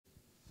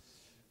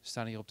We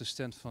staan hier op de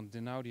stand van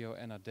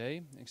Audio NAD.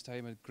 Ik sta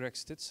hier met Greg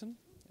Stitson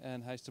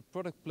en hij is de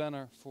product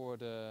planner voor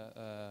de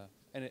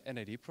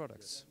NAD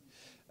products.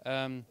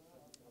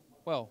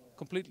 Well,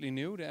 completely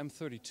new, the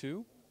M32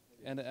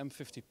 and the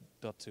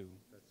M50.2.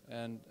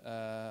 And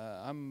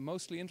I'm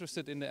mostly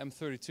interested in the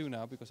M32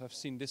 now because I've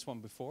seen this one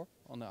before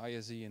on the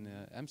ISE in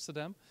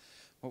Amsterdam.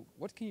 Well,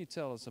 what can you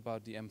tell us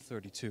about the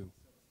M32?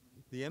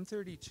 The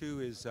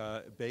M32 is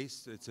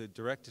it's a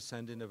direct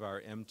descendant of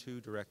our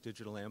M2 direct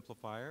digital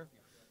amplifier.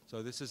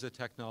 So this is a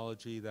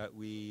technology that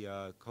we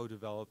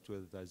co-developed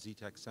with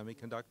ZTech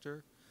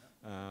Semiconductor.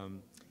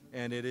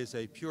 And it is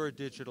a pure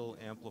digital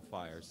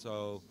amplifier.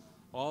 So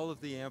all of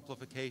the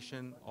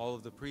amplification, all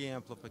of the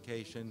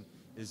pre-amplification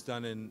is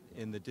done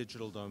in the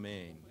digital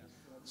domain.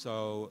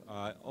 So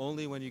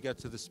only when you get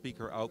to the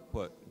speaker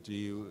output do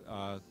you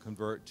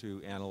convert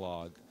to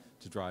analog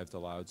to drive the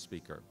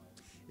loudspeaker.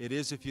 It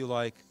is, if you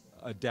like,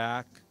 a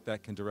DAC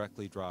that can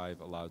directly drive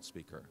a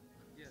loudspeaker.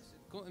 Yes,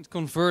 it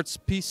converts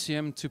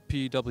PCM to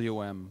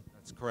PWM.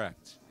 That's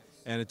correct.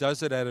 And it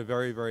does it at a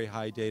very, very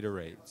high data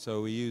rate.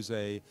 So we use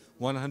a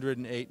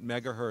 108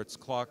 megahertz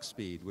clock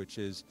speed, which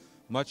is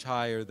much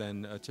higher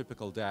than a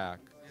typical DAC.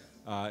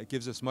 It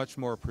gives us much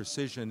more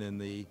precision in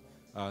the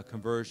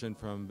conversion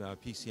from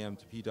PCM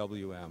to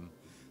PWM.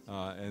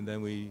 And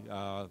then we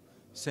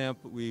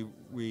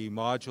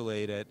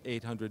modulate at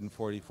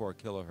 844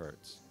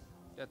 kilohertz.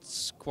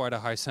 That's quite a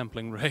high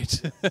sampling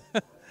rate.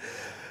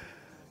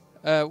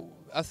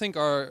 I think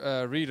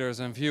our readers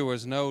and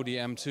viewers know the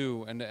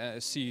M2 and the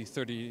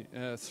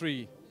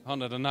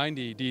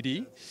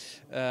C390DD.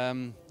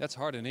 That's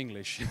hard in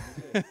English.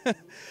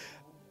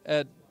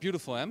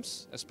 Beautiful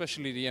amps,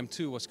 especially the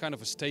M2 was kind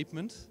of a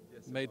statement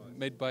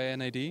made by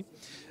NAD.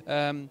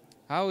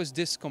 How is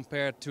this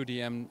compared to the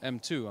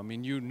M2? I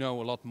mean, you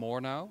know a lot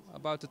more now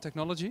about the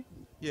technology.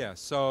 Yeah,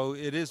 so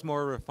it is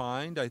more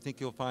refined. I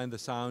think you'll find the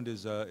sound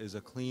is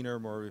a cleaner,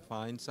 more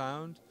refined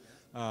sound.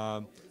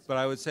 But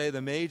I would say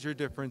the major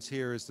difference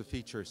here is the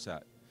feature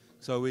set.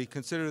 So we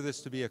consider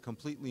this to be a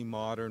completely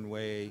modern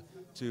way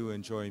to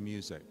enjoy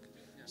music.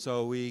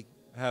 So we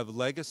have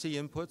legacy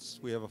inputs,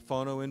 we have a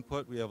phono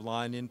input, we have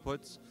line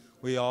inputs.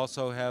 We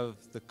also have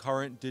the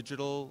current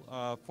digital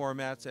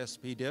formats,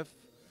 SPDIF.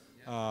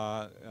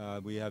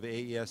 We have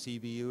AES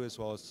EBU as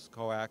well as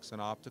coax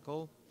and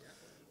optical.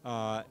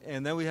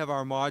 And then we have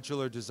our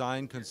modular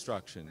design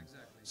construction.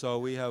 So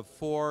we have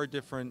 4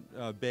 different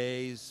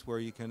bays where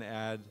you can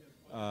add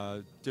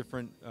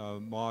different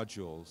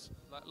modules.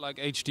 Like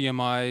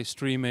HDMI,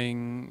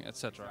 streaming,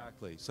 etc.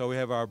 Exactly. So we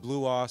have our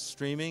BlueOS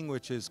streaming,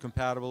 which is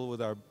compatible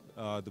with our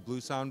the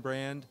BlueSound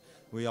brand.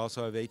 We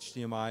also have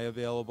HDMI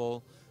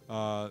available.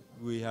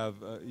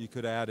 You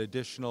could add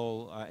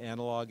additional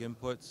analog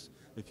inputs.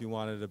 If you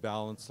wanted a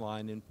balanced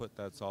line input,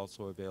 that's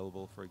also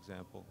available, for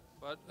example.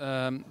 But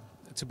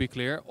to be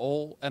clear,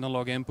 all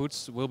analog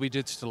inputs will be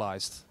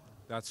digitalized.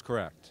 That's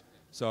correct.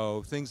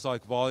 So things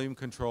like volume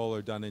control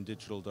are done in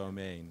digital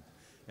domain.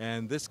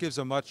 And this gives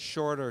a much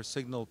shorter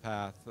signal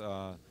path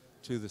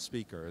to the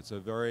speaker. It's a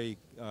very,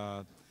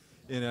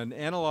 in an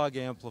analog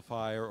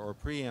amplifier or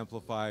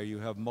preamplifier, you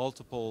have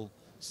multiple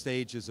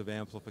stages of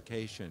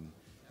amplification.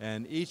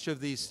 And each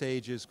of these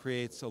stages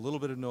creates a little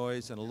bit of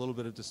noise and a little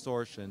bit of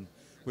distortion,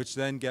 which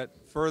then get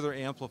further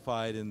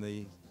amplified in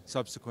the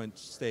subsequent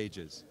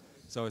stages.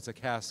 So it's a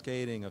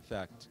cascading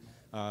effect.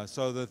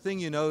 So the thing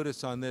you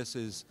notice on this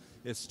is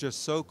it's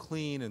just so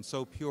clean and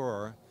so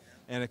pure,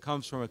 and it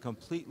comes from a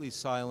completely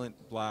silent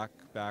black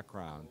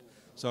background.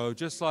 So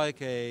just like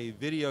a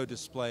video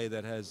display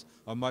that has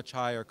a much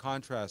higher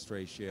contrast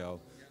ratio,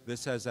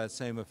 this has that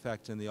same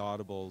effect in the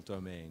audible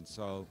domain.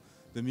 So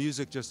the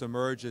music just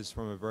emerges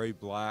from a very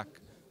black,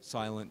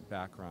 silent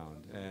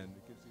background, and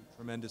it gives you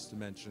tremendous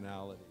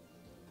dimensionality.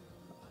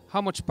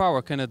 How much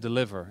power can it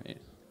deliver?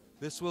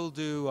 This will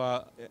do,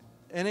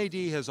 NAD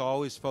has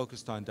always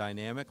focused on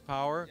dynamic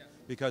power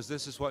because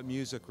this is what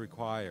music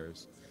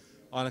requires.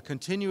 On a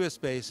continuous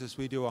basis,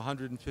 we do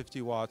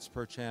 150 watts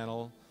per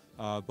channel,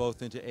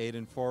 both into 8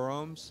 and 4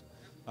 ohms.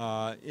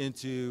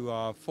 Into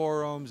 4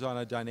 ohms on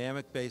a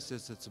dynamic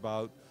basis, it's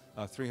about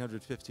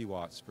 350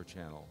 watts per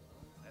channel.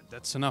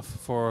 That's enough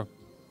for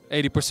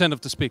 80% of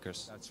the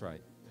speakers. That's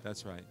right,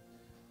 that's right.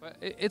 But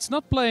it's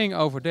not playing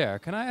over there.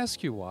 Can I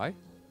ask you why?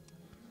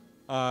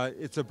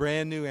 It's a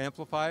brand new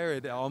amplifier.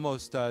 It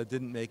almost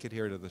didn't make it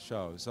here to the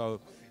show.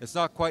 So it's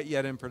not quite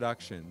yet in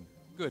production.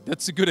 Good,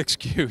 that's a good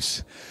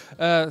excuse.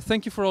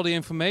 Thank you for all the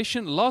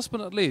information. Last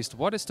but not least,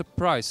 what is the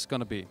price going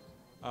to be?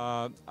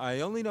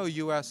 I only know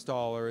US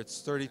dollar.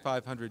 It's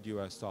 $3,500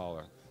 US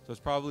dollar. So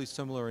it's probably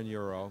similar in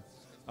euro.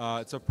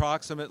 It's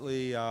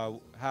approximately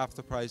half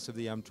the price of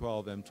the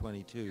M12,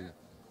 M22.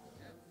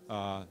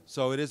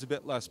 So it is a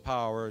bit less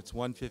power. It's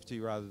 150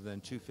 rather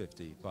than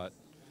 250. But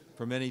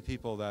for many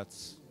people,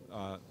 that's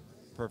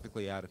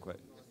perfectly adequate.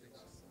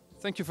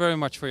 Thank you very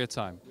much for your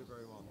time.